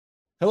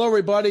Hello,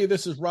 everybody.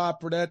 This is Rob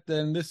Burnett,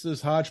 and this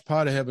is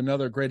HODGEPOD. I have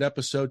another great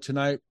episode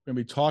tonight. We're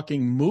going to be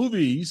talking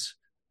movies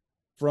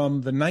from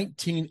the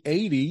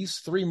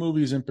 1980s, three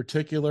movies in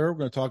particular. We're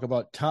going to talk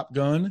about Top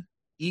Gun,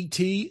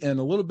 E.T., and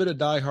a little bit of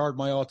Die Hard,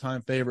 my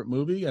all-time favorite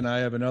movie. And I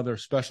have another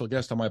special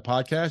guest on my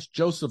podcast,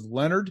 Joseph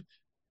Lenard.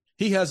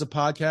 He has a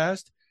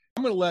podcast.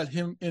 I'm going to let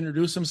him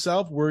introduce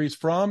himself, where he's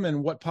from,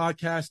 and what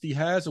podcast he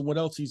has, and what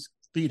else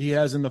he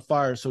has in the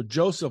fire. So,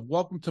 Joseph,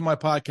 welcome to my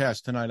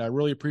podcast tonight. I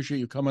really appreciate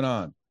you coming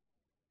on.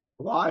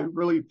 Well, I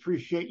really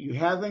appreciate you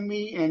having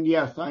me. And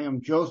yes, I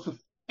am Joseph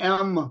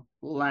M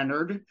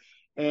Lenard,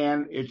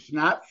 and it's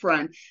not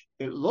French.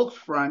 It looks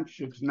French.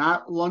 It's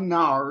not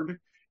Lenard.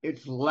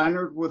 It's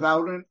Leonard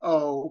without an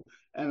O.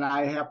 And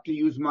I have to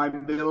use my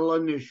middle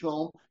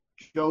initial,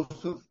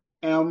 Joseph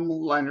M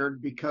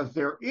Lenard, because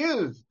there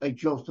is a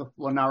Joseph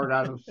Lenard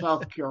out of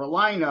South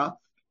Carolina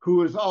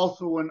who is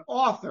also an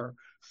author.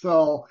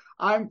 So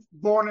I'm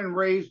born and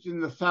raised in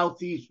the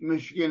Southeast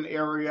Michigan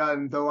area,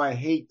 and though I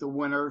hate the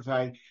winters,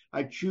 I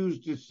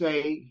choose to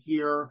say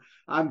here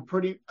I'm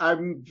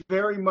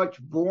very much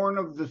born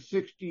of the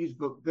 60s,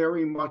 but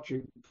very much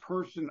a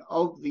person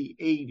of the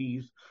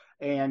 80s.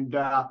 And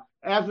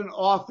as an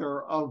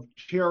author of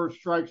Terror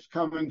Strikes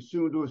Coming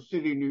Soon to a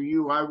City Near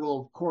You, I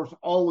will, of course,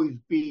 always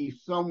be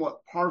somewhat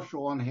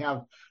partial and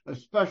have a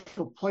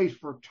special place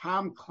for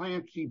Tom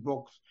Clancy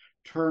books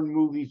turned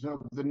movies of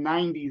the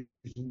 90s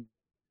and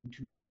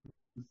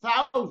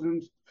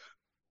 2000s,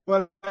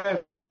 but as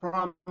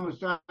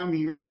promised, I'm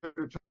here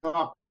to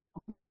talk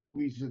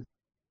movies of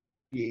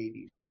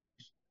the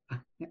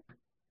 80s.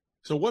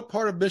 So what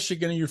part of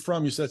Michigan are you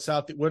from? You said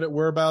South.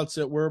 Whereabouts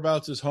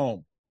is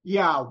home?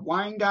 Yeah,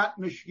 Wyandotte,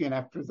 Michigan,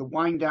 after the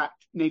Wyandotte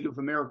Native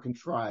American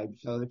tribe.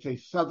 So it's a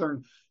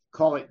southern,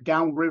 call it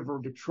downriver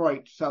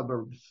Detroit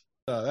suburbs.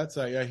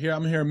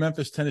 I'm here in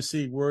Memphis,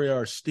 Tennessee. We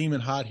are steaming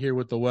hot here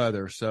with the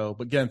weather. So,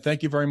 but again,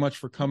 thank you very much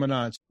for coming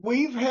on.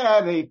 We've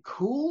had a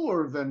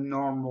cooler than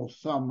normal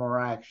summer,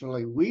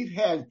 actually. We've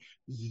had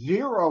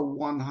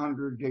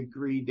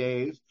 100-degree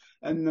days,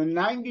 and the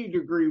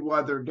 90-degree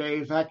weather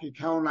days, I could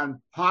count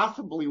on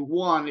possibly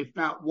one, if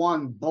not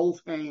one,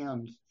 both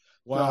hands.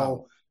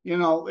 Wow.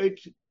 So,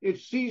 it's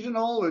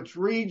seasonal, it's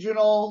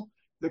regional.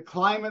 The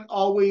climate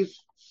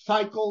always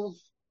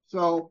cycles.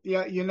 So,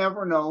 yeah, you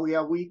never know.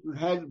 Yeah, we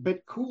had a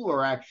bit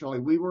cooler, actually.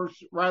 We were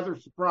rather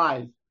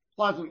surprised,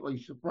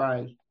 pleasantly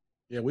surprised.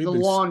 Yeah, the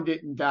lawn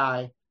didn't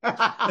die.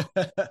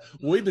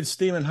 We've been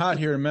steaming hot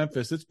here in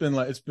Memphis. It's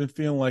been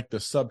feeling like the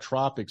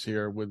subtropics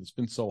here. It's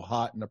been so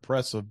hot and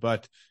oppressive.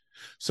 But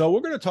so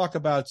we're going to talk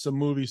about some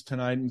movies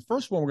tonight. And the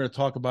first one we're going to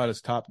talk about is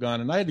Top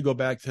Gun. And I had to go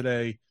back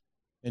today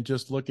and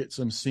just look at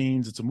some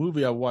scenes. It's a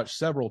movie I've watched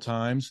several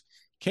times.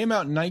 Came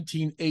out in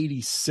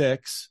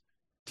 1986.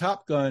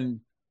 Top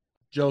Gun,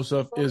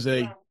 Joseph, is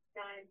a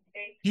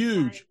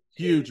huge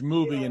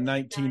movie in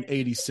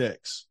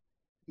 1986.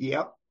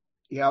 Yep.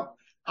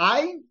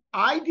 I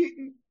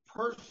didn't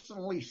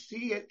personally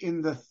see it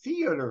in the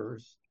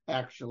theaters,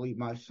 actually,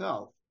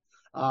 myself.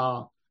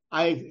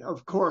 I,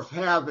 of course,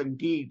 have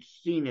indeed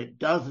seen it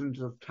dozens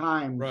of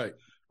times, right,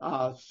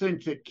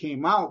 since it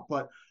came out.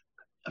 But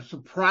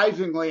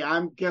surprisingly,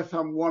 I guess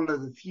I'm one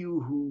of the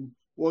few who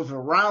was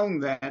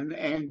around then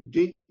and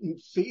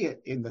didn't see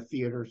it in the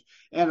theaters.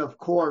 And, of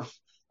course,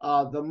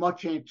 the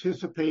much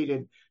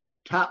anticipated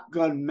Top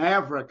Gun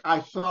Maverick,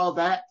 I saw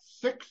that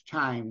 6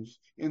 times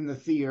in the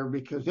theater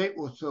because it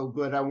was so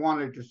good. I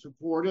wanted to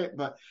support it.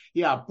 But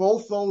yeah,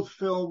 both those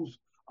films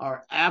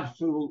are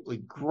absolutely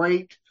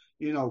great,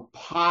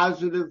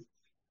 positive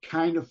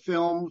kind of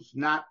films,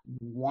 not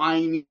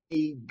whiny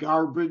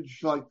garbage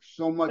like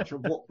so much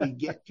of what we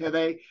get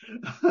today.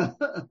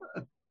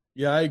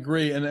 Yeah, I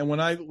agree. And when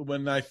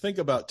I think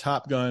about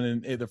Top Gun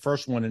and the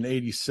first one in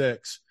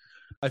 86,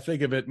 I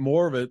think of it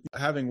more of it,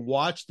 having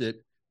watched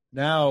it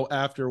now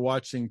after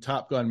watching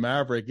Top Gun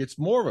Maverick, it's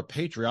more of a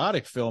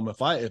patriotic film.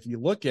 If you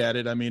look at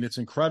it, I mean, it's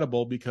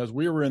incredible because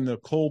we were in the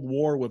Cold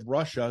War with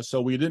Russia. So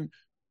we didn't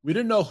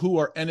know who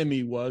our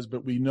enemy was,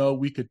 but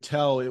we could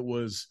tell it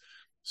was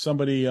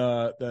somebody,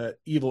 the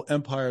evil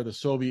empire, the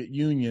Soviet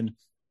Union.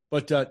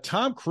 But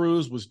Tom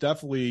Cruise was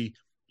definitely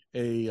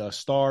a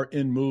star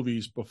in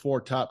movies before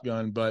Top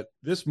Gun, but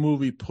this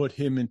movie put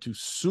him into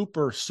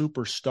super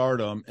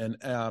stardom,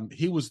 and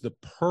he was the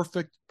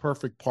perfect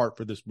part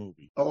for this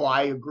movie. Oh,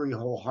 I agree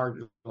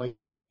wholeheartedly.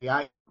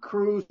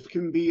 Cruise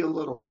can be a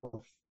little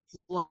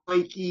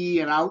flaky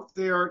and out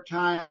there at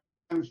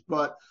times,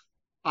 but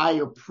I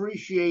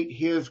appreciate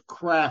his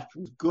craft.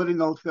 He was good in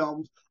those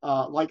films,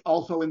 like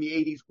also in the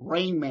 80s,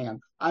 Rain Man.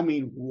 I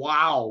mean,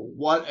 wow,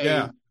 what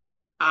a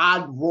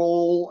odd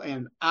role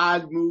and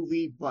odd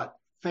movie, but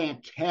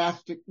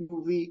fantastic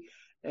movie.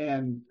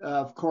 And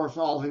of course,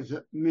 all his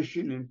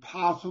Mission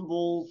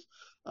Impossibles.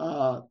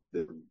 The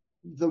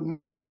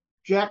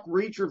Jack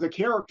Reacher, the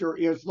character,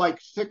 is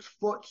like 6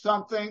 foot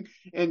something,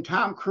 and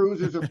Tom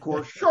Cruise is, of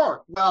course,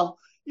 short. Well,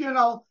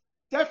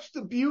 that's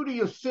the beauty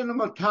of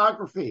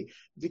cinematography,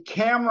 the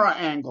camera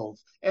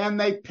angles. And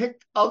they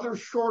picked other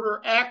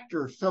shorter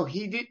actors, so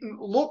he didn't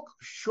look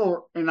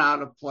short and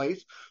out of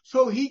place.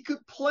 So he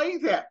could play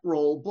that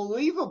role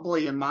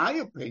believably, in my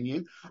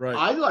opinion. Right.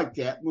 I like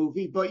that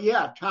movie. But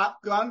yeah, Top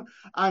Gun,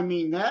 I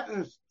mean, that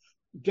is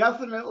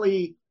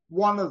definitely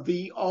one of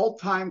the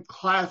all-time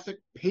classic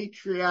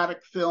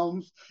patriotic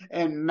films,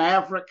 and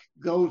Maverick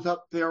goes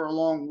up there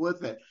along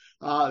with it.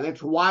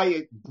 That's why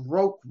it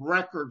broke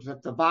records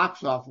at the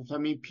box office. I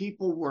mean,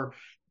 people were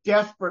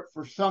desperate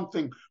for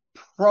something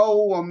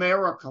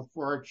pro-America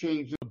for a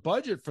change. The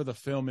budget for the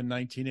film in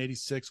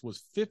 1986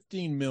 was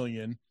 $15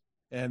 million,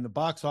 and the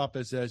box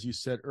office, as you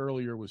said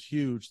earlier, was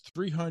huge,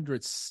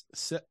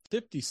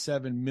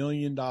 $357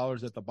 million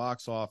at the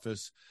box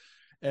office.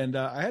 And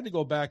I had to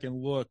go back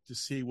and look to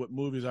see what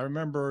movies. I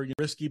remember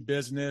Risky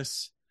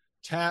Business,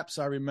 Taps,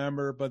 I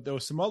remember, but there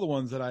were some other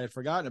ones that I had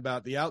forgotten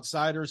about. The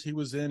Outsiders he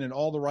was in, and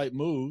All the Right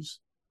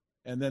Moves,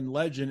 and then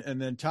Legend, and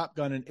then Top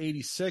Gun in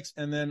 86.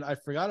 And then I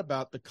forgot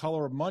about The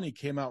Color of Money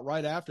came out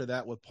right after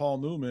that with Paul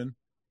Newman.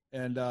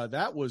 And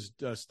that was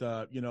just,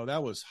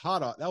 that was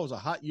hot. That was a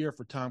hot year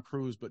for Tom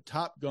Cruise, but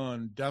Top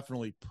Gun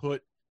definitely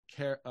put,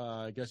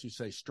 I guess you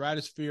say,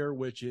 stratosphere,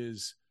 which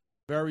is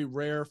very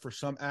rare for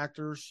some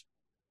actors.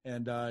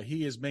 And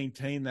he has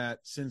maintained that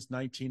since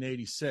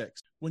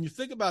 1986. When you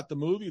think about the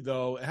movie,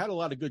 though, it had a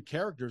lot of good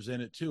characters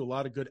in it, too. A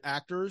lot of good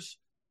actors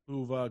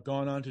who've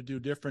gone on to do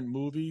different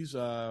movies,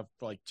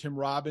 like Tim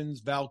Robbins,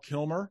 Val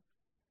Kilmer,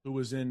 who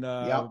was in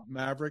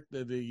Maverick,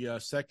 the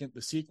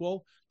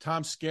sequel.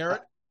 Tom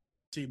Skerritt.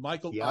 See,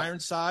 Michael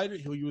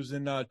Ironside, who was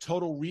in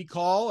Total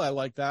Recall. I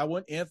like that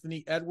one.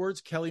 Anthony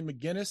Edwards, Kelly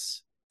McGinnis,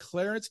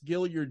 Clarence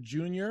Gilliard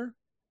Jr.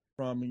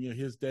 from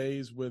his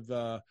days with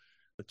the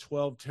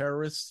 12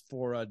 Terrorists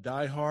for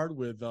Die Hard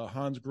with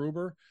Hans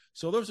Gruber.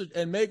 So those are,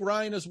 and Meg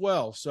Ryan as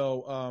well.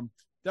 So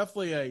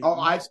definitely a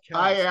nice cast.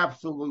 I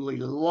absolutely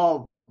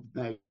love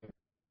Meg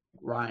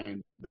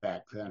Ryan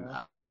back then.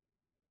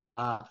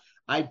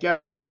 I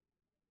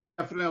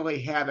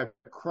definitely had a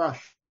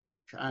crush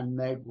on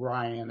Meg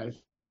Ryan,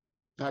 as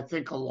I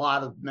think a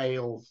lot of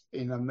males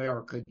in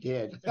America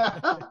did.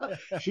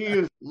 She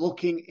is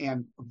looking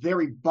and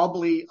very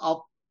bubbly,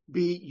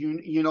 upbeat,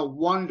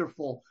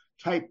 wonderful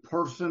type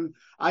person.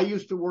 I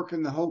used to work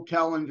in the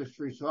hotel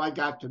industry, so I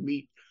got to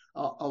meet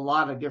a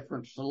lot of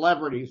different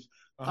celebrities.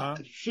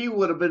 She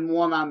would have been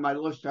one on my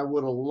list. I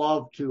would have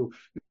loved to.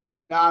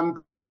 Now,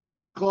 I'm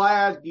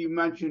glad you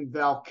mentioned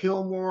Val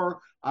Kilmer.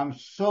 I'm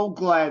so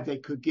glad they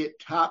could get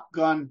Top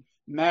Gun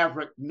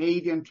Maverick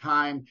made in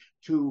time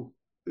to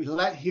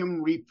let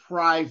him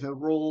reprise a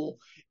role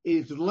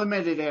as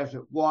limited as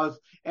it was.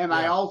 And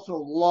I also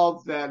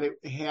love that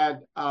it had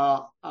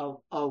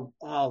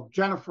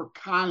Jennifer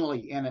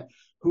Connelly in it,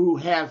 who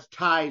has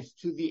ties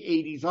to the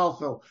 80s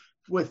also,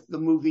 with the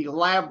movie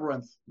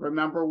Labyrinth.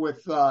 Remember,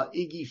 with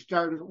Iggy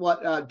started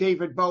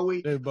David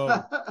Bowie? David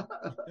Bowie.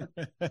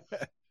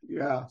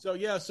 Yeah.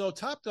 So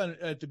Top Gun,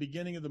 at the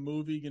beginning of the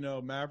movie,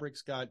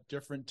 Maverick's got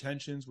different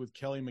tensions with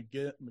Kelly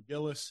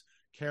McGillis'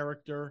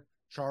 character,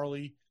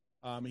 Charlie.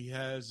 He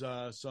has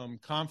some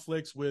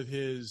conflicts with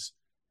his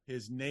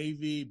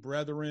Navy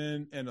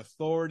brethren and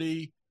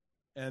authority,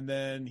 and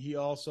then he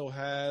also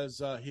has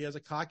a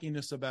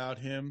cockiness about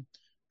him.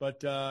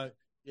 But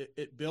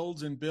it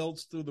builds and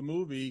builds through the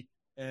movie,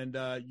 and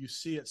you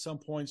see at some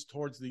points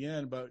towards the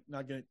end, but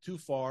not getting too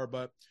far.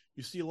 But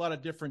you see a lot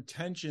of different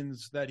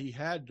tensions that he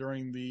had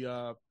during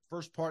the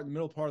first part and the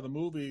middle part of the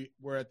movie,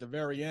 where at the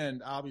very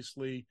end,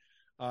 obviously,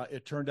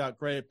 it turned out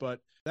great.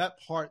 But that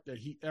part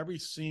every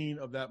scene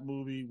of that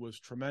movie was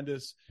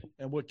tremendous.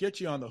 And what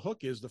gets you on the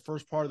hook is the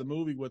first part of the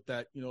movie with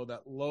that,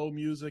 that low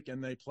music,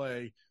 and they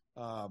play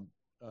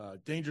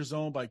Danger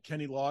Zone by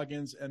Kenny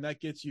Loggins, and that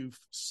gets you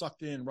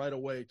sucked in right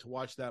away to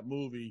watch that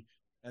movie,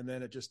 and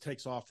then it just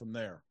takes off from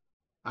there.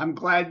 I'm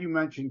glad you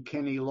mentioned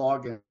Kenny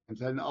Loggins,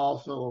 and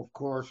also, of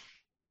course,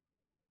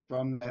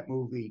 from that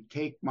movie,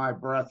 Take My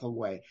Breath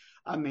Away.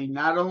 I mean,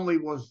 not only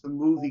was the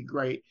movie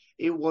great,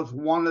 it was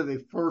one of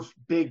the first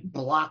big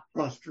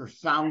blockbuster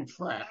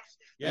soundtracks.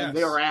 Yes. And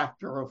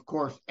thereafter, of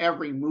course,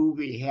 every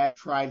movie had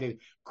tried to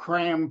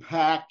cram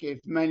pack as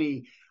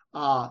many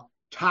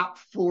top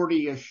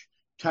 40-ish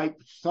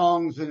type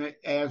songs in it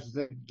as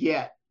they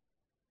get.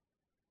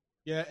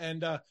 Yeah,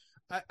 and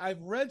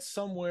I've read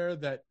somewhere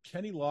that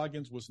Kenny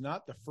Loggins was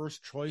not the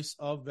first choice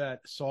of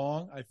that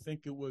song. I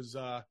think it was,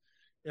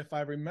 if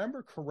I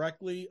remember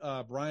correctly,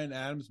 Bryan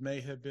Adams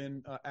may have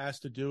been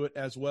asked to do it,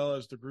 as well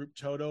as the group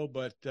Toto,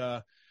 but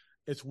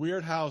it's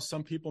weird how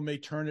some people may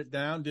turn it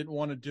down, didn't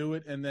want to do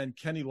it, and then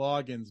Kenny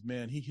Loggins,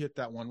 man, he hit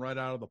that one right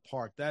out of the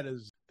park. That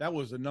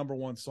was the number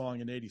one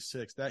song in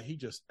 '86. That he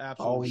just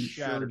absolutely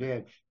shattered. Sure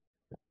did.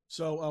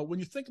 So when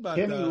you think about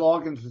Kenny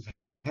Loggins has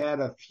had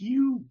a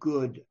few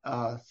good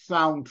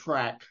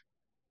soundtrack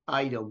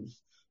items.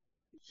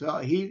 So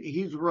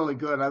he's really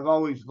good. I've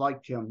always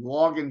liked him.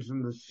 Loggins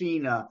and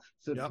Messina,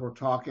 since we're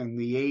talking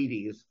the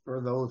 80s,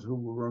 for those who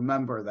will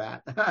remember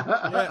that.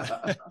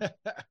 Yeah.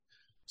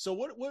 So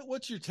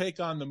what's your take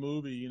on the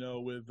movie,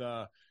 with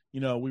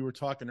we were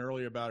talking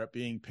earlier about it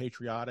being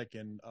patriotic,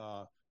 and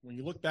when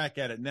you look back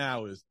at it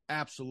now, is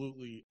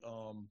absolutely.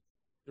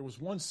 There was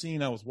one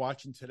scene I was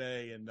watching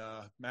today, and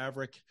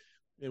Maverick.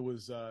 It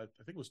was, I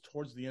think it was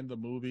towards the end of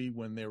the movie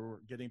when they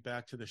were getting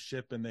back to the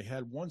ship, and they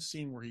had one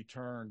scene where he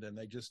turned, and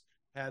they just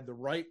had the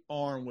right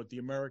arm with the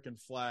American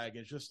flag.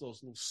 It's just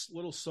those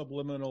little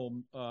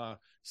subliminal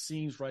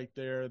scenes right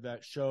there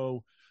that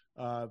show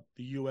the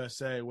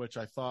USA, which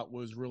I thought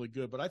was really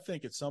good. But I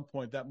think at some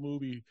point that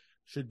movie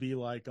should be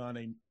like on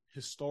a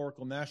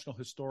National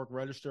Historic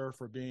Register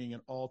for being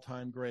an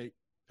all-time great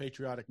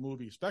patriotic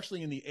movie,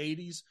 especially in the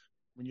 80s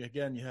when you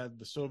had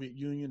the Soviet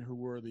Union, who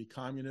were the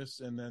communists,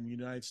 and then the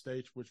United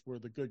States, which were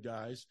the good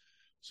guys.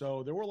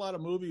 So there were a lot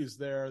of movies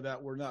there that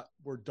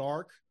were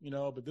dark,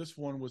 but this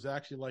one was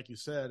actually, like you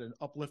said, an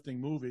uplifting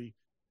movie.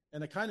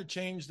 And it kind of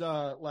changed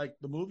like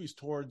the movies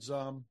towards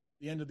the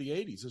end of the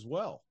 80s as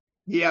well.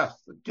 Yes,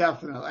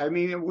 definitely. I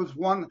mean, it was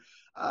one,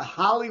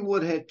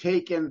 Hollywood had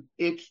taken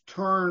its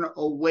turn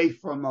away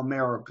from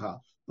America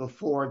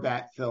before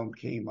that film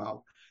came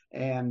out.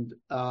 And,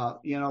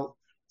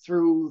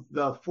 through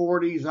the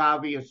 40s,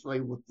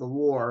 obviously, with the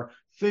war,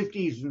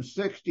 50s and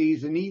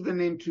 60s, and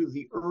even into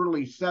the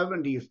early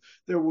 70s,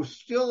 there was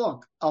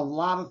still a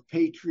lot of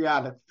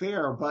patriotic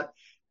fare. But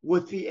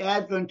with the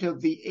advent of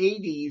the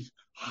 80s,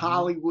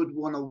 Hollywood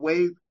went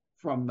away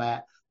from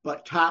that.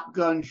 But Top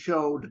Gun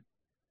showed,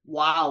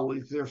 wow,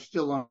 is there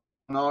still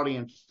an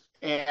audience?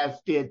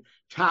 As did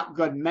Top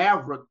Gun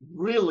Maverick,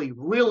 really,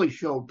 really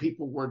showed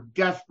people were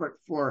desperate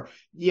for,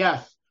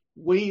 yes,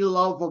 we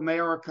love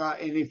America,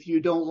 and if you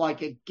don't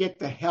like it, get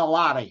the hell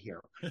out of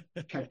here.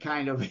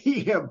 Kind of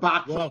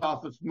box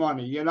office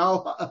money,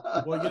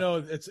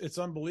 Well, it's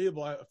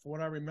unbelievable. From what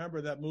I remember,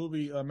 that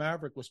movie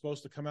Maverick was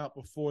supposed to come out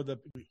before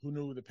who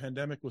knew the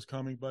pandemic was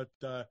coming, but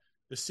the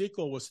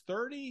sequel was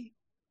 30.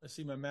 Let's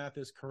see, my math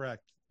is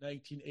correct.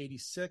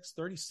 1986,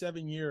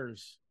 37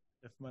 years,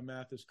 if my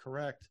math is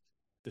correct.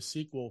 The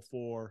sequel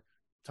for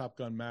Top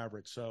Gun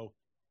Maverick. So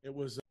it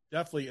was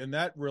definitely, and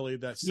that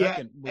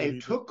second movie.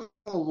 It took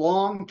a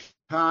long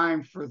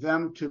time for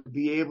them to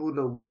be able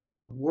to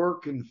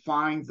work and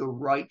find the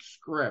right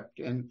script.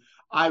 And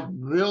I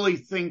really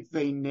think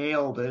they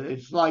nailed it.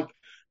 It's like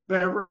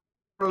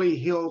Beverly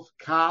Hills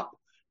Cop.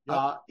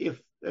 Yep.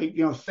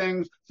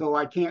 Things, so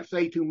I can't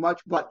say too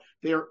much, but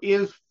there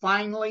is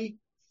finally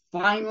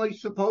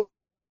supposed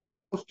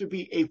to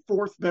be a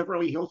fourth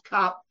Beverly Hills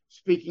Cop.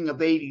 Speaking of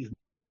 80s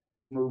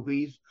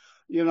movies,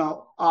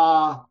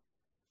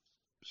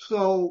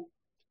 so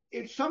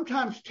it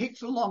sometimes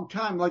takes a long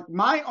time. Like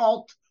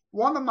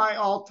one of my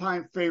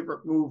all-time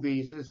favorite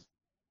movies is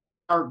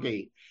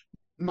Stargate.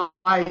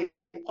 My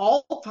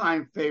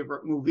all-time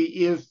favorite movie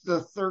is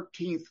The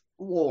 13th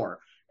Floor.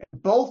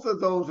 Both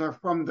of those are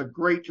from the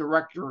great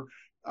director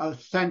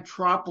of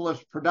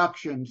Centropolis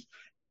Productions,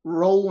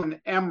 Roland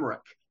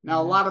Emmerich.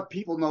 Now, a lot of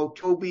people know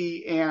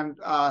Toby and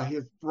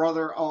his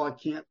brother, I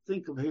can't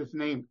think of his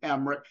name,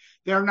 Emmerich.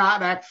 They're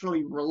not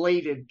actually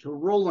related to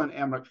Roland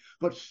Emmerich.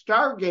 But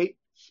Stargate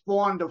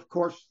spawned, of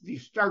course, the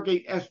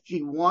Stargate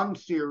SG-1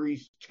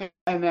 series,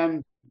 and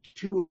then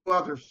two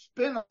other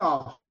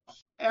spin-offs.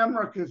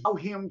 Emmerich has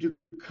allowed him to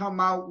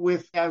come out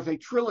with as a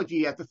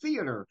trilogy at the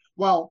theater.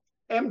 Well,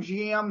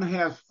 MGM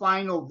has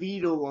final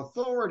veto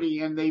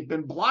authority, and they've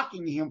been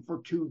blocking him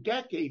for 2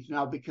 decades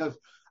now because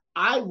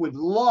I would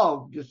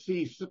love to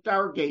see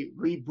Stargate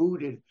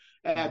rebooted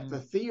at the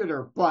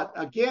theater. But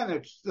again,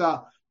 it's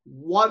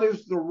what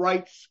is the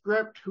right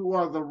script? Who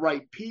are the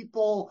right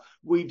people?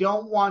 We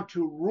don't want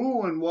to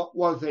ruin what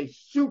was a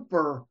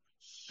super,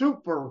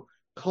 super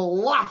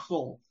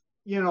colossal,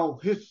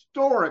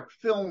 historic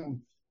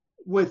film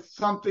with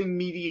something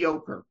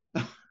mediocre.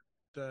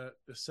 The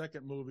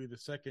second movie, the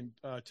second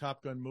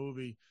Top Gun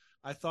movie,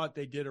 I thought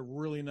they did a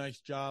really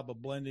nice job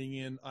of blending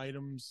in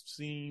items,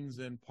 scenes,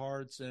 and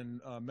parts and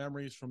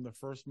memories from the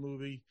first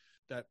movie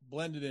that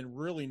blended in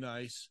really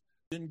nice.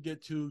 Didn't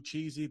get too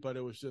cheesy, but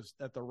it was just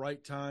at the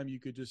right time. You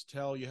could just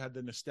tell you had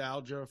the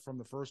nostalgia from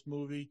the first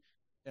movie.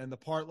 And the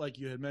part, like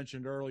you had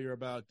mentioned earlier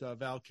about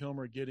Val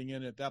Kilmer getting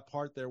in at that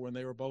part there when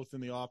they were both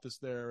in the office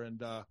there.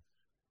 And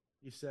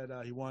he said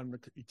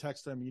he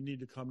texted him, "You need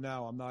to come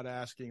now. I'm not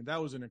asking."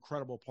 That was an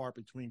incredible part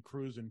between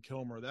Cruise and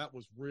Kilmer. That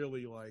was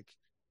really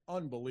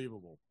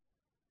unbelievable.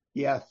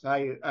 Yes,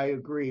 I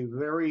agree.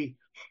 Very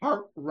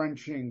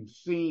heart-wrenching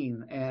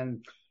scene,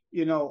 and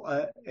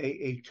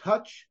a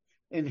touch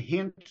and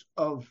hint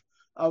of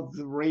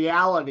the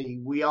reality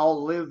we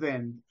all live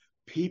in.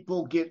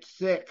 People get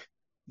sick;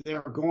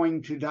 they're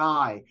going to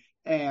die,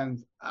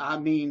 and I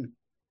mean,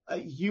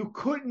 you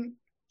couldn't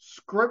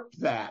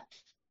script that.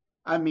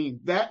 I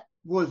mean, that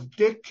was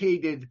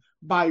dictated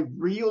by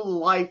real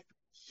life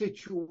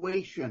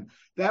situation.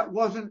 That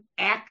wasn't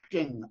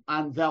acting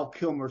on Val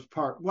Kilmer's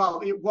part.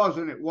 Well, it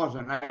wasn't.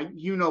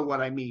 You know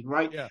what I mean,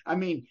 right? Yeah. I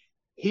mean,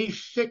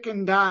 he's sick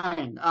and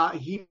dying.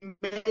 He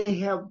may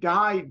have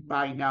died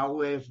by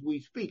now as we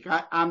speak.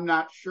 I'm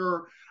not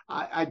sure.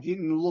 I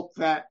didn't look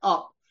that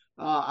up.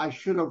 I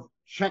should have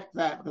checked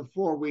that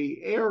before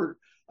we aired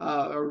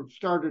or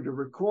started to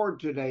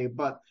record today.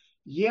 But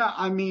Yeah,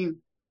 I mean,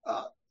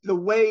 the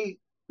way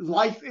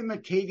life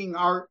imitating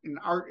art and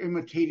art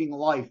imitating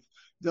life,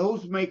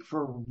 those make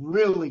for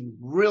really,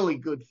 really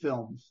good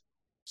films.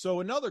 So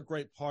another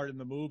great part in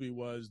the movie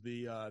was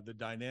the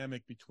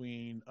dynamic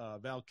between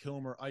Val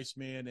Kilmer,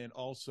 Iceman, and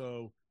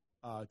also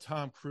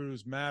Tom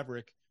Cruise,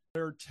 Maverick.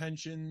 Their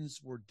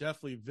tensions were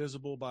definitely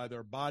visible by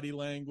their body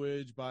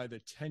language, by the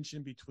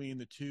tension between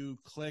the two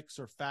cliques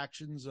or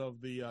factions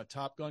of the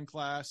Top Gun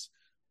class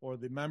or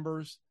the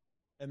members.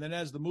 And then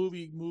as the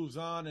movie moves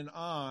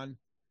on,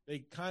 they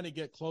kind of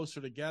get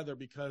closer together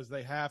because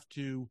they have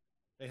to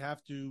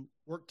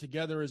work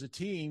together as a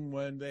team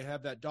when they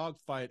have that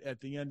dogfight at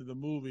the end of the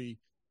movie.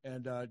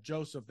 And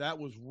Joseph, that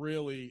was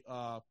really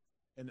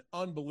an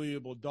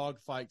unbelievable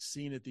dogfight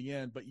scene at the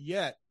end. But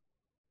yet,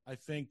 I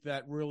think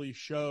that really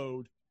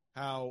showed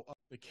how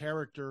the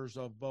characters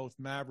of both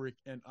Maverick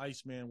and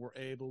Iceman were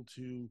able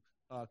to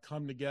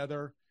come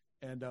together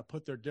and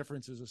put their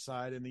differences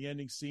aside. And the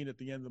ending scene at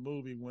the end of the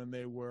movie when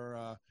they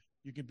were,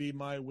 you can be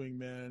my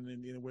wingman,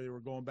 and the way they were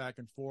going back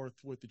and forth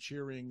with the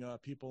cheering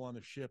people on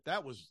the ship,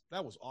 that was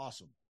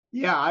awesome.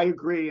 Yeah, I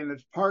agree. And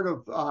it's part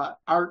of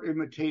art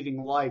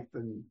imitating life,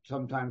 and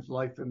sometimes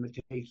life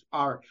imitates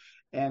art.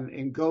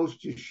 And goes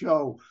to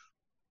show,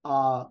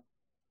 uh,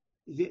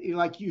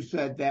 like you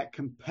said, that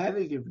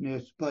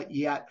competitiveness, but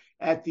yet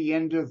at the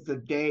end of the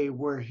day,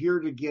 we're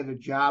here to get a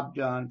job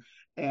done,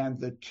 and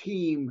the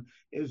team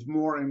is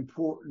more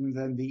important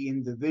than the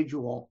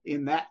individual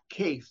in that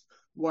case.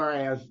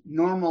 Whereas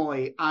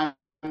normally I'm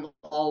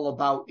all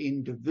about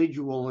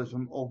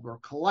individualism over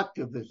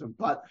collectivism.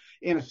 But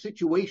in a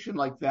situation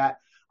like that,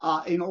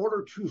 in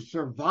order to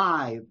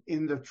survive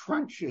in the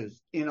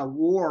trenches, in a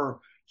war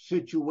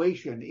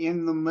situation,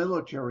 in the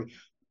military,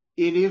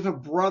 it is a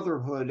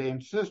brotherhood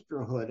and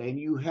sisterhood, and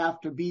you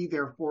have to be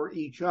there for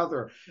each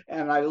other.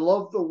 And I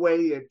love the way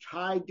it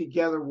tied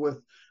together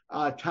with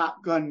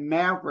Top Gun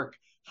Maverick,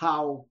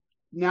 how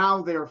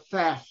now they're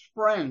fast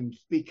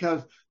friends,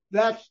 because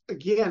that's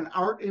again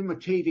art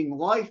imitating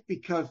life,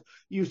 because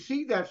you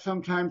see that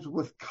sometimes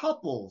with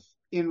couples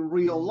in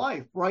real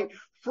life, right?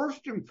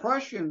 First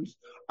impressions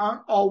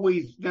aren't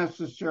always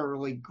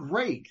necessarily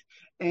great,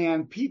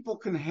 and people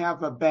can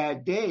have a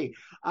bad day.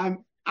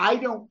 I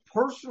don't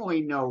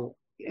personally know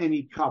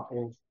any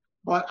couples,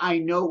 but I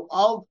know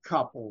of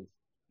couples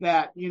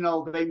that,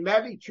 they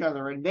met each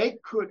other and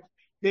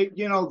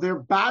their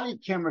body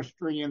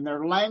chemistry and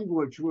their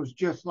language was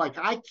just like,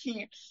 I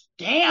can't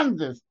stand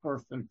this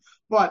person.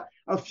 But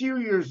a few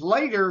years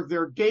later,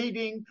 they're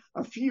dating.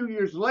 A few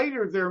years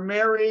later, they're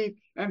married.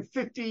 And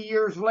 50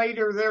 years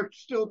later, they're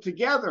still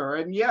together.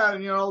 And yeah,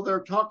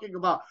 they're talking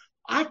about,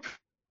 I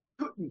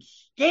couldn't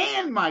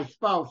stand my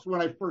spouse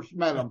when I first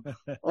met him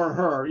or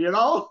her.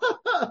 Well,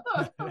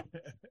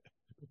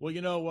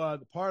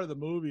 the part of the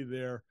movie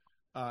there,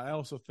 I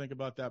also think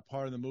about that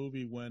part of the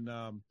movie when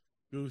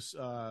Goose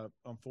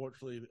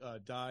unfortunately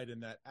died in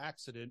that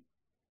accident,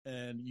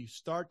 and you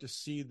start to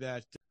see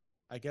that,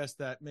 I guess,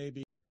 that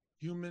maybe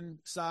human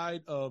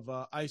side of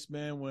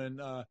Iceman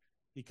when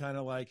he kind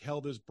of like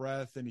held his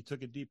breath and he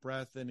took a deep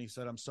breath and he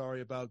said, "I'm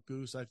sorry about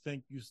Goose." I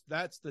think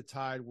that's the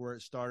tide where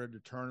it started to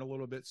turn a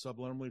little bit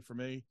subliminally for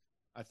me.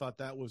 I thought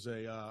that was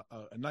a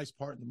nice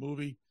part in the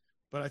movie.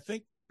 But I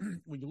think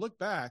when you look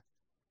back,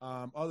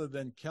 other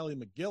than Kelly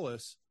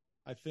McGillis,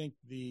 I think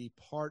the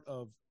part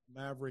of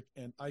Maverick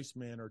and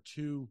Iceman are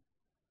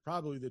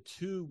probably the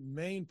two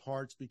main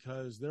parts,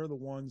 because they're the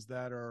ones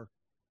that are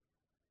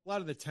a lot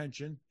of the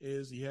tension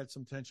is. He had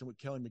some tension with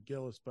Kelly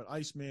McGillis, but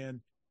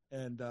Iceman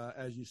and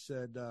as you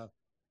said,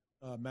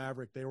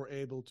 Maverick, they were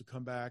able to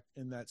come back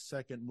in that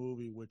second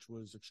movie, which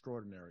was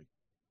extraordinary.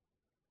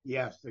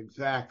 Yes,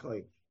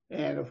 exactly.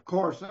 And of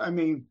course, I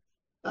mean,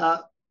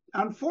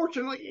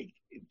 unfortunately,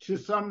 to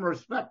some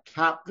respect,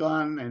 Top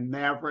Gun and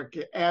Maverick,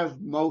 as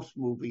most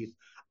movies,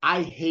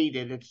 I hate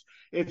it.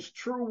 It's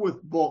true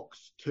with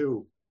books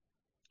too.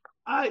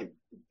 I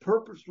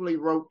purposely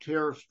wrote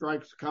Terror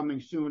Strikes Coming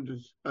Soon to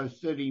a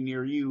City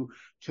Near You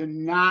to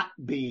not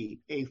be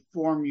a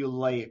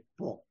formulaic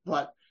book,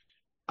 but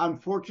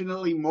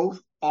unfortunately,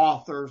 most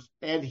authors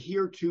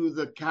adhere to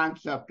the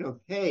concept of,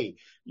 hey,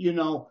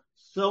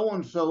 so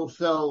and so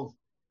sells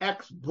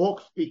X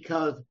books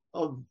because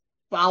of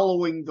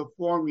following the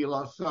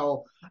formula.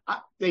 So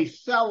they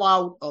sell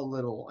out a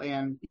little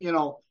and,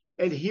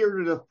 adhere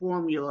to the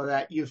formula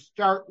that you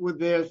start with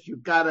this,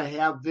 you've got to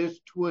have this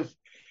twist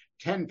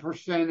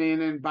 10%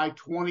 in, and by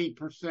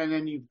 20%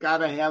 in, you've got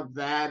to have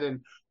that,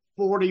 and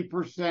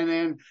 40%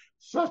 in,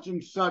 such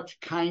and such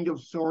kind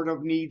of sort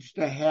of needs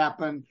to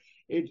happen.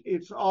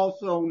 It's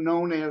also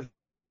known as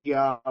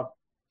the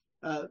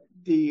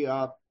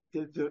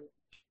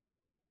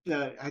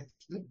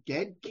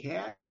dead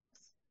cat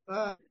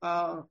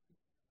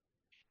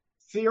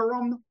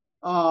theorem,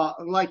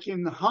 like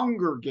in the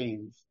Hunger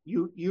Games.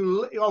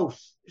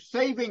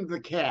 Saving the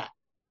cat.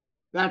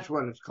 That's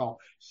what it's called.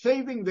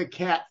 Saving the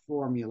cat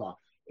formula.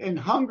 In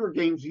Hunger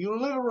Games, you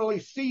literally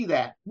see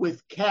that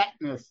with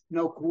Katniss.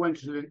 No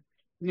coincidence,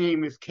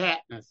 name is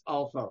Katniss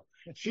also.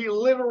 She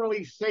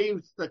literally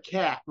saves the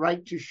cat,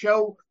 right? To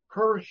show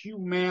her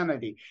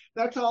humanity.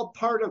 That's all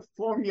part of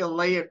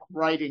formulaic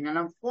writing. And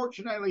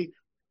unfortunately,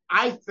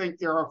 I think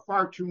there are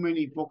far too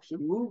many books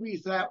and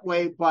movies that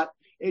way, but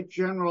it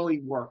generally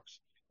works.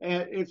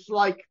 And it's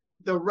like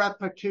the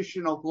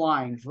repetition of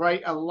lines,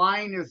 right? A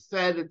line is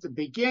said at the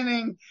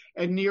beginning,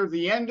 and near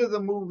the end of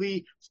the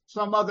movie,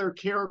 some other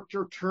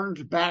character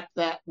turns back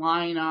that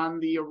line on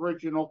the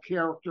original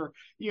character.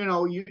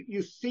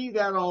 You see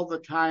that all the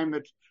time.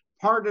 It's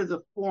part of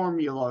the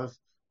formulas.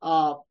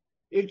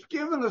 It's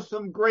given us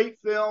some great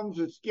films.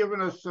 It's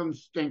given us some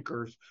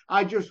stinkers.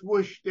 I just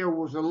wish there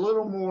was a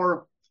little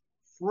more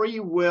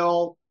free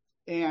will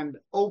and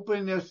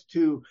openness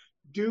to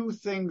do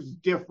things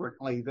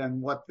differently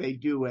than what they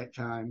do at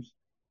times.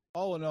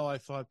 All in all, I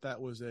thought that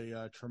was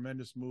a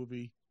tremendous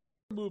movie.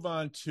 We'll move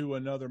on to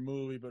another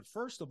movie, but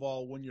first of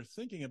all, when you're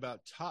thinking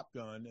about Top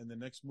Gun and the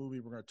next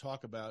movie we're going to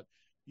talk about,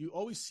 you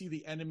always see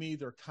the enemy.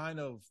 They're kind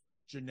of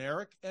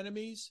generic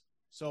enemies.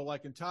 So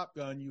like in Top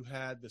Gun, you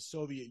had the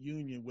Soviet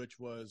Union, which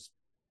was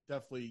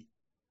definitely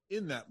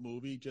in that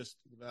movie, just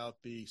without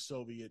the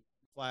Soviet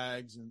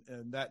flags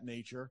and that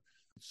nature.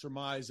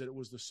 Surmise that it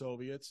was the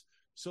Soviets.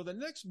 So the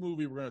next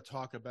movie we're going to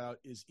talk about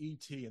is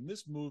E.T., and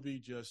this movie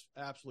just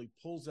absolutely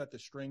pulls at the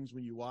strings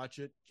when you watch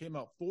it. Came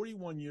out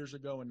 41 years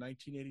ago in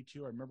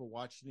 1982. I remember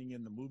watching it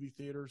in the movie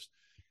theaters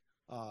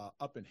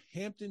up in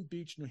Hampton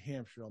Beach, New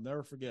Hampshire. I'll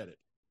never forget it.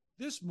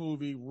 This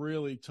movie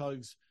really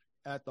tugs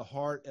at the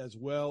heart as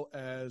well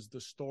as the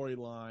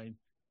storyline,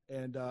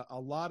 and a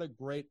lot of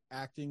great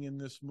acting in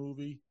this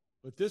movie.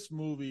 But this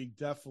movie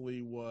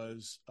definitely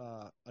was,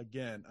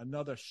 again,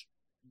 another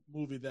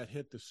movie that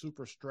hit the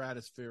super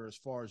stratosphere as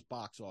far as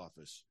box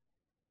office.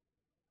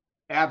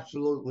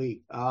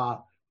 Absolutely.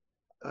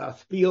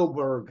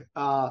 Spielberg,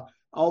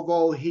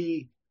 although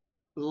he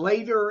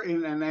later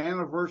in an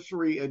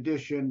anniversary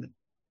edition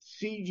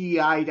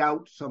CGI'd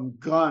out some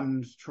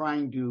guns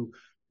trying to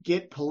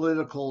get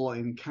political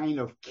and kind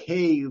of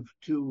cave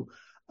to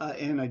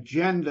an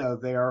agenda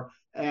there,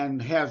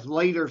 and has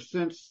later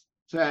since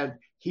said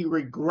he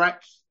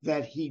regrets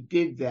that he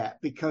did that,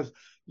 because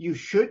you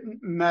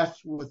shouldn't mess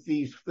with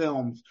these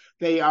films.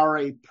 They are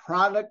a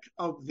product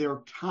of their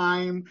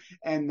time,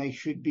 and they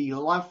should be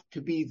left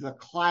to be the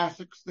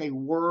classics they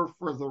were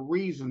for the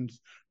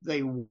reasons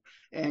they were.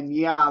 And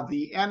yeah,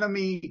 the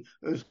enemy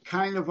is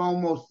kind of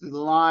almost the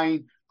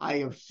line, I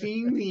have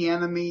seen the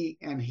enemy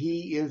and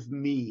he is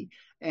me.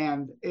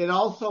 And it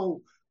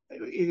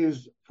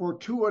is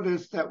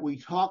fortuitous that we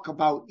talk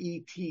about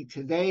E.T.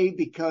 today,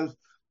 because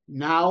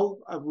now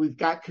we've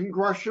got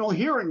congressional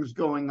hearings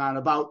going on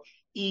about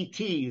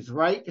ETs,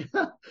 right?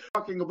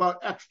 Talking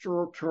about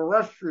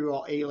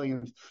extraterrestrial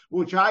aliens,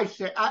 which I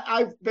say,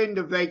 I've been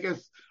to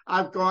Vegas.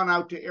 I've gone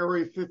out to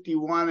Area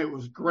 51. It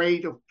was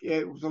great.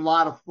 It was a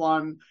lot of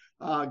fun.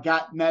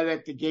 Got met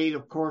at the gate,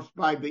 of course,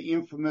 by the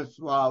infamous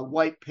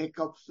white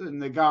pickups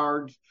and the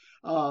guards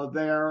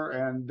there.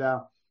 And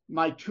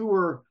my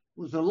tour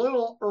was a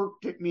little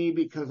irked at me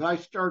because I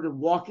started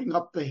walking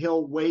up the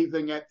hill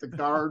waving at the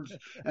guards,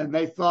 and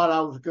they thought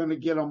I was going to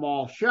get them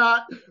all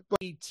shot.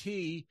 But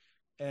E.T.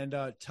 and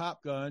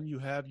Top Gun, you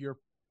have your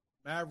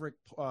Maverick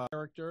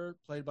character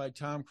played by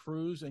Tom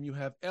Cruise, and you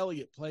have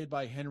Elliot played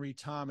by Henry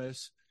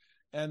Thomas,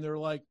 and they're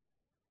like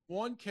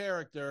one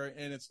character,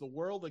 and it's the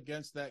world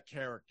against that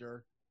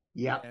character.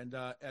 Yeah. And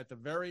at the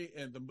very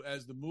end,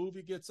 as the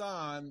movie gets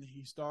on,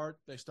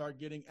 they start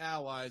getting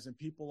allies and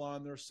people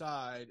on their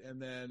side,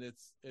 and then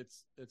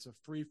it's a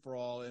free for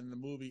all, and the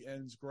movie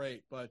ends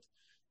great. But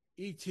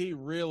E.T.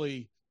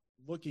 really,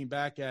 looking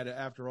back at it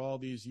after all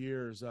these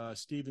years,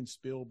 Steven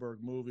Spielberg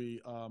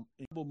movie,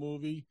 incredible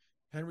movie.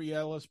 Henry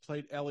Ellis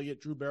played Elliot,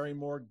 Drew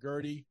Barrymore,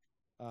 Gertie.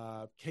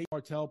 Kate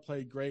Martell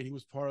played great. He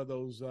was part of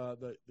those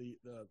the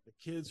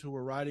kids who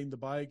were riding the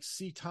bikes.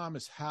 C.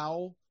 Thomas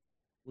Howell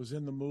was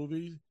in the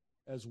movie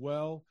as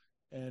well,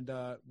 and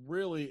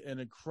really an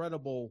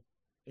incredible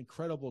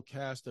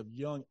cast of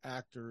young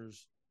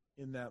actors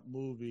in that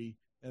movie.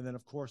 And then,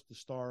 of course, the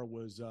star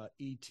was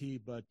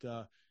E.T. But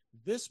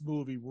this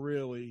movie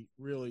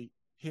really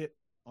hit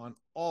on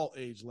all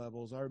age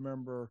levels. I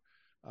remember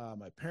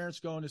my parents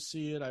going to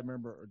see it. I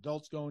remember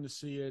adults going to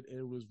see it.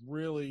 It was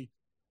really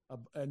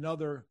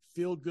another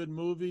feel-good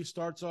movie.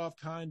 Starts off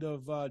kind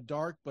of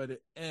dark, but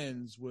it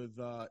ends with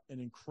an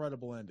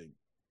incredible ending.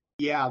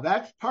 Yeah,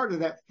 that's part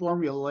of that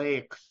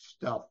formulaic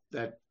stuff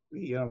that,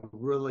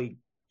 really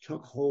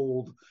took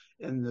hold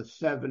in the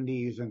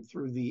 70s and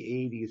through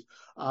the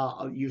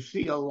 80s. You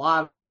see a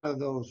lot of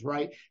those,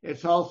 right?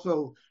 It's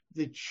also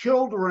the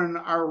children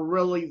are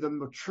really the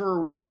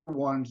mature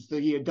ones.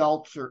 The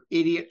adults are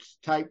idiots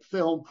type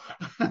film.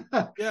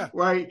 Yeah.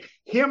 Right?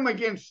 Him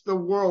against the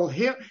world.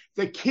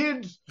 The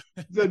kids,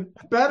 the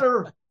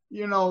better,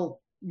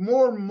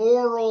 more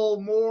moral,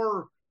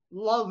 more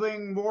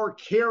loving, more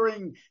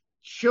caring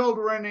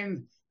children,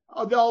 and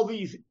all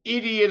these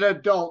idiot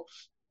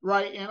adults,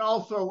 right? And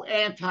also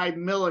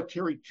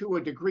anti-military to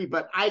a degree,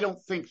 but I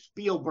don't think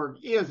Spielberg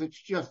is. It's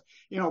just,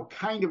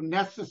 kind of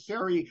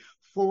necessary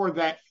for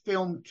that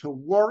film to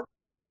work.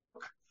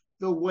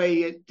 the way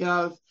it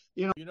does.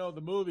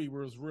 The movie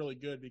was really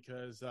good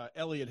because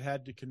Elliot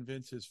had to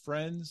convince his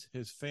friends,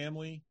 his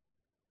family,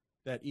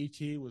 that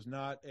E.T. was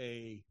not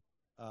a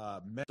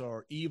mess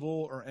or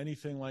evil or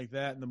anything like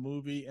that in the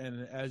movie.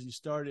 And as he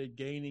started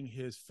gaining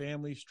his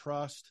family's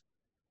trust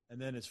and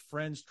then his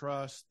friends'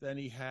 trust, then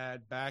he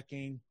had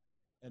backing.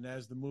 And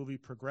as the movie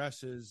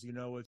progresses,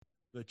 it's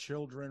the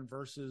children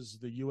versus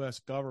the U.S.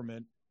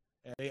 government,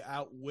 and they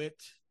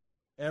outwit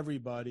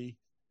everybody.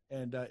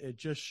 And it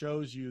just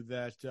shows you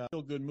that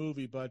still good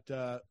movie, but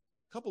a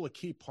couple of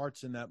key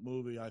parts in that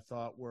movie I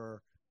thought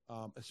were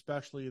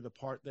especially the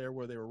part there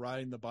where they were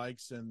riding the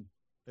bikes and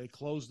they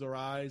closed their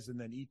eyes and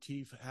then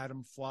E.T. had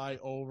them fly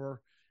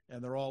over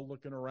and they're all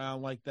looking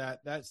around like that.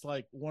 That's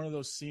like one of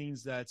those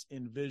scenes that's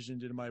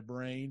envisioned in my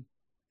brain.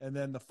 And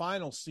then the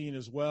final scene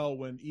as well,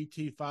 when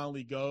E.T.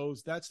 finally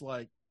goes, that's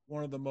like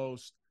one of the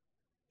most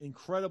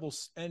incredible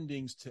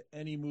endings to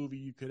any movie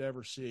you could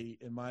ever see,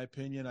 in my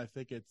opinion. I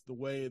think it's the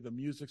way the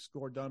music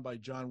score done by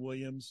John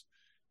Williams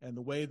and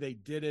the way they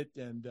did it.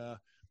 And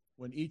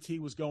when E.T.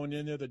 was going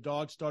in there, the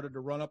dog started to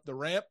run up the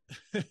ramp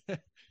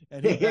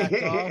and he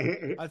backed off.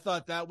 I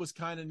thought that was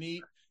kind of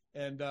neat.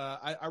 And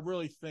I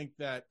really think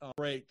that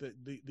great.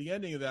 The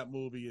ending of that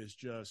movie is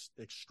just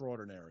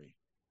extraordinary.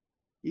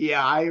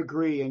 Yeah, I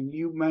agree. And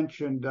you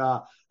mentioned,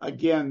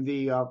 again,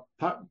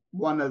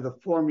 one of the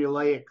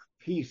formulaic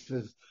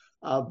pieces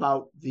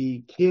about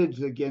the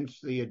kids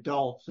against the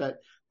adults. That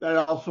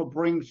also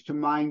brings to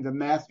mind the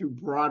Matthew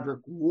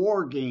Broderick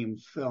War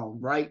Games film,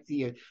 right?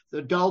 The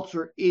adults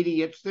are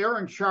idiots. They're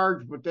in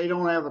charge, but they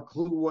don't have a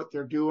clue what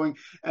they're doing.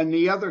 And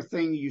the other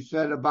thing you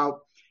said about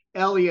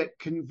Elliot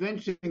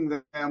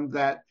convincing them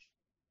that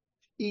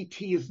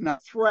E.T. is not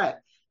a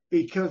threat,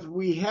 because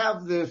we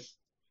have this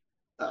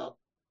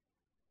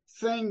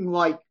thing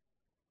like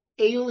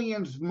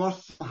aliens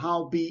must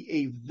somehow be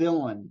a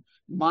villain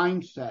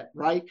mindset,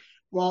 right?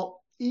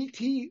 Well, ET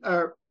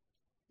or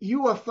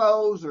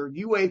UFOs or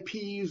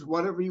UAPs,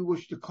 whatever you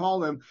wish to call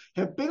them,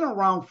 have been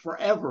around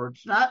forever.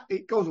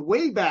 It goes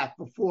way back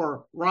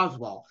before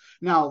Roswell.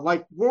 Now,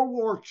 like World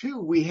War II,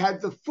 we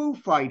had the Foo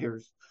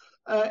Fighters,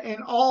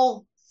 and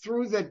all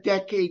through the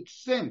decades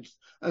since,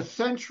 a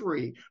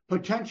century,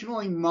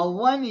 potentially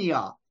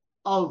millennia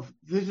of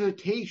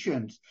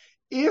visitations.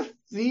 If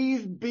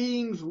these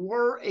beings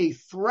were a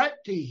threat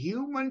to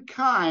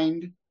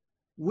humankind,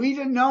 we'd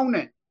have known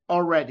it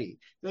already.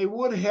 They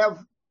would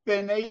have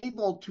been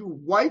able to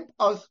wipe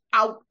us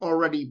out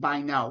already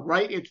by now,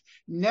 right? It's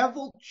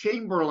Neville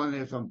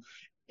Chamberlainism.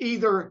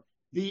 Either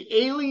the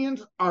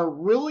aliens are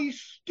really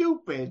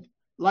stupid,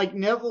 like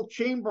Neville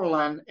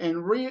Chamberlain,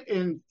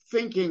 and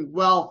thinking,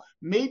 well,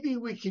 maybe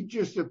we could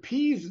just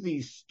appease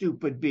these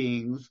stupid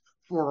beings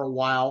for a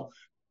while.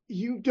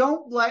 You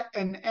don't let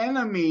an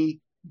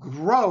enemy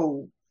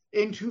grow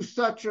into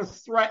such a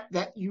threat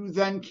that you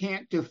then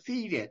can't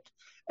defeat it.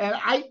 And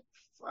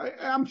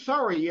I'm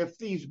sorry, if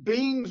these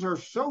beings are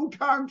so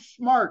darn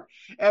smart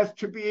as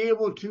to be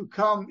able to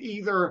come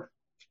either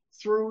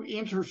through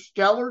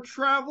interstellar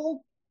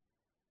travel,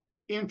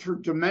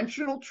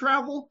 interdimensional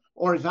travel,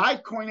 or as I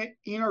coin it,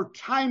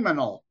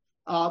 intertimental,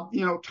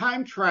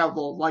 time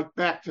travel, like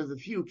Back to the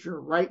Future,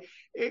 right?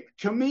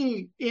 To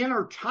me,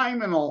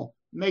 intertimental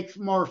makes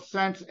more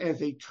sense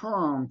as a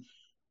term,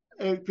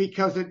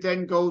 because it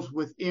then goes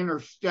with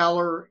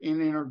interstellar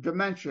and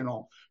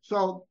interdimensional.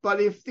 So, but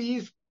if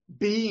these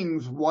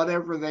beings,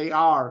 whatever they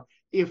are,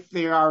 if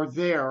they are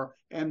there,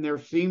 and there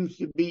seems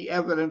to be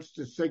evidence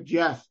to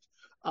suggest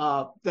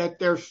that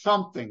there's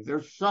something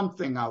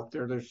out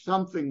there, there's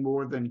something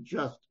more than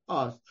just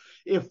us.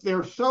 If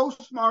they're so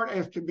smart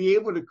as to be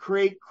able to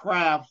create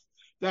crafts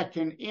that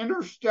can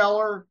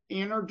interstellar,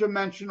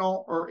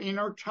 interdimensional, or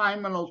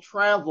intertimental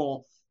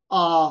travel,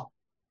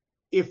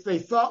 if they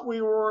thought we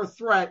were a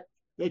threat,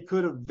 they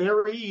could have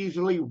very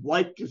easily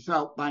wiped us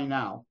out by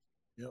now.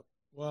 Yep.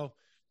 Well,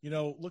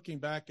 looking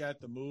back at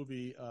the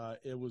movie,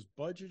 it was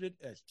budgeted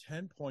at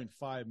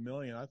 $10.5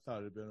 million. I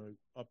thought it'd been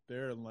up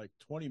there in like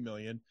 $20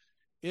 million.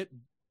 It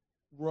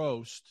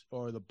grossed,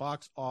 or the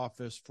box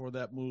office for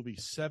that movie,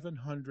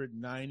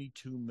 $792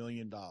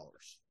 million.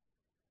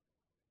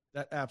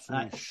 That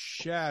absolutely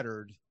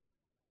shattered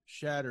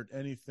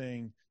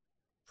anything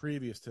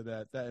previous to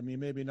that. I mean,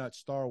 maybe not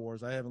Star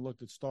Wars. I haven't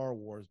looked at Star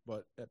Wars,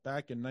 but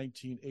back in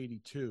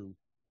 1982,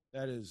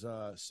 that is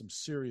some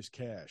serious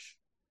cash.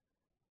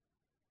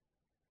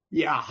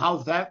 Yeah,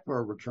 how's that for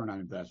a return on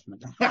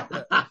investment?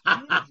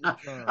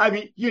 I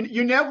mean,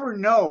 you never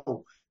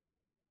know.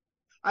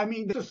 I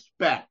mean,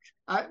 suspect,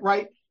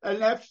 right?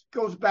 And that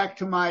goes back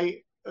to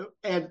my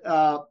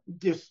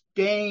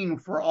disdain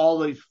for all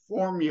these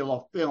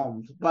formula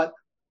films, but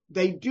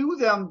they do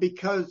them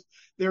because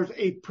there's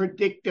a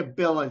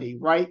predictability,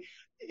 right?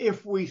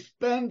 If we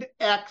spend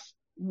X,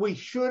 we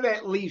should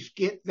at least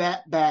get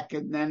that back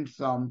and then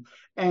some.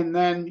 And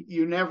then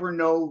you never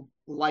know,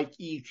 like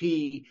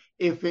E.T.,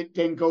 if it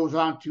then goes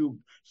on to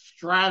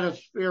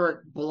stratospheric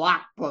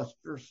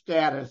blockbuster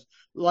status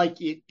like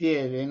it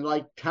did, and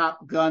like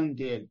Top Gun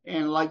did,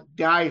 and like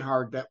Die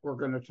Hard that we're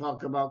going to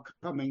talk about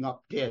coming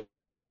up did.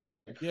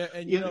 Yeah,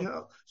 and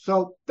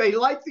so they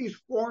like these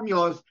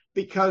formulas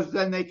because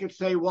then they could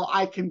say, well,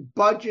 I can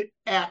budget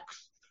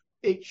X.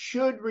 It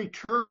should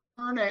return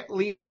at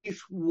least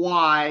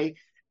Y,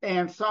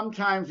 and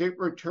sometimes it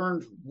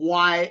returns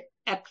Y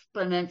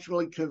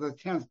exponentially to the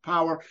 10th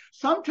power.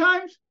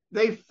 Sometimes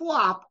they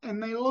flop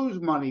and they lose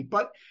money,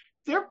 but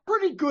they're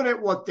pretty good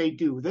at what they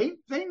do.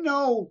 They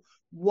know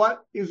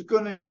what is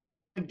going to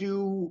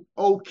do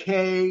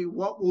okay,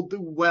 what will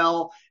do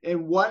well,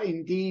 and what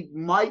indeed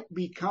might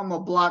become a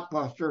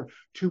blockbuster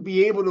to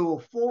be able to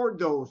afford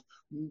those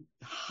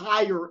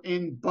higher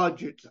end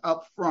budgets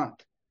up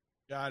front.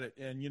 Got it.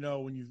 And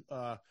when you,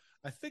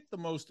 I think the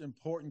most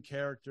important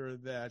character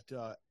that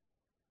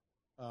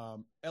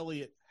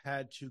Elliot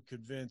had to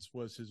convince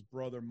was his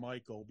brother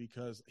Michael,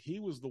 because he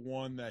was the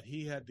one that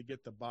he had to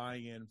get the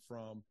buy-in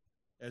from,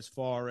 as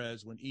far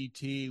as when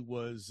E.T.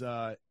 was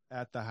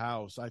at the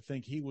house. I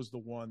think he was the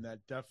one that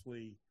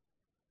definitely,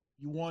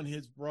 you won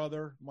his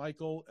brother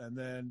Michael, and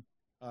then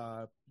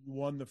you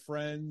won the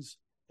friends,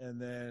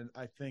 and then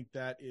I think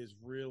that is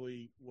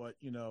really what,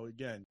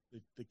 again,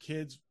 the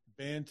kids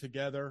band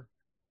together,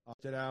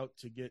 opted out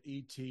to get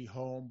E.T.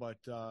 home, but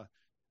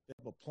they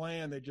have a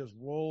plan. They just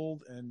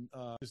rolled and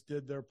just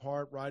did their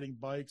part riding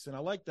bikes. And I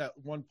like that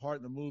one part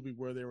in the movie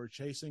where they were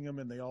chasing him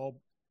and they all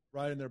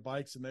riding their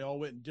bikes and they all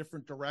went in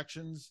different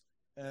directions.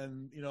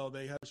 And,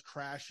 they had us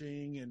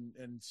crashing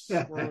and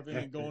swerving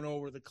and going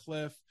over the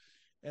cliff.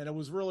 And it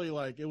was really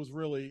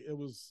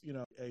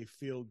a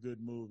feel good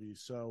movie.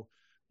 So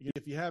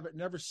if you haven't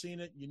never seen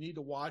it, you need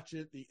to watch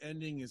it. The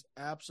ending is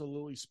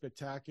absolutely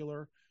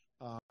spectacular.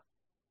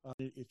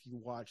 If you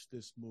watch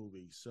this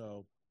movie.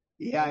 So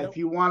yeah, if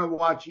you want to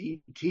watch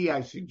E.T.,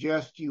 I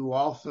suggest you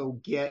also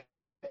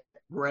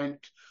rent,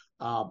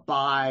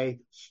 buy,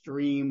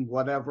 stream,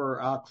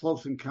 whatever,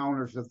 Close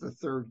Encounters of the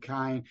Third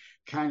Kind.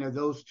 Kind of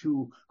those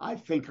two, I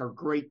think, are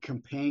great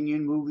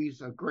companion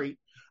movies, a great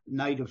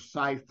night of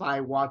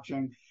sci-fi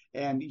watching.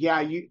 And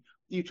yeah,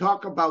 you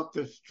talk about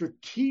the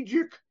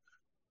strategic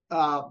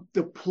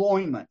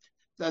deployment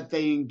that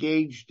they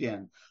engaged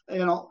in.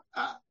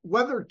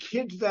 Whether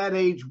kids that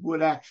age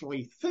would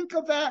actually think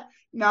of that.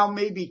 Now,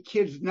 maybe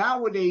kids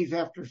nowadays,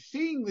 after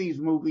seeing these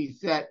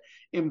movies that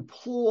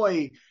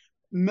employ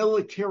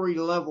military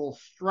level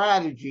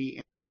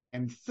strategy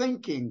and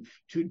thinking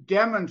to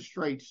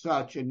demonstrate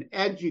such and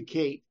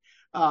educate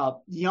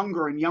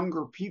younger and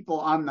younger people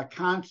on the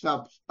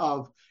concepts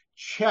of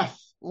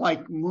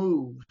chess-like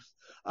moves.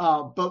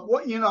 But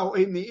what, in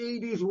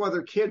the 80s,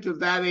 whether kids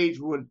of that age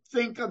would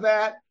think of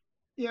that,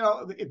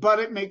 but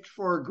it makes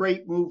for a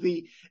great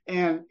movie,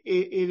 and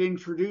it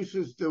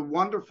introduces the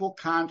wonderful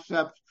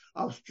concepts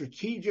of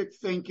strategic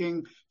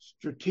thinking,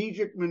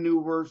 strategic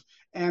maneuvers,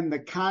 and the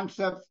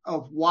concepts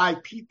of why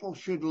people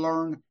should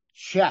learn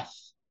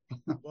chess.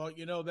 Well,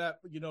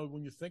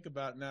 when you think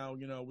about it now,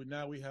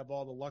 we have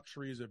all the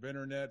luxuries of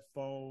internet,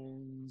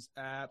 phones,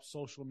 apps,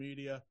 social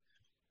media.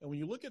 And when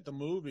you look at the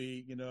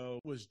movie,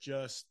 it was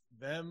just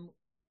them,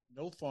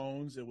 no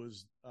phones. It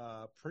was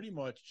pretty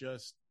much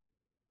just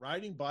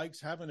riding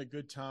bikes, having a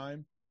good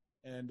time.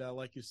 And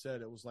like you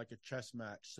said, it was like a chess match.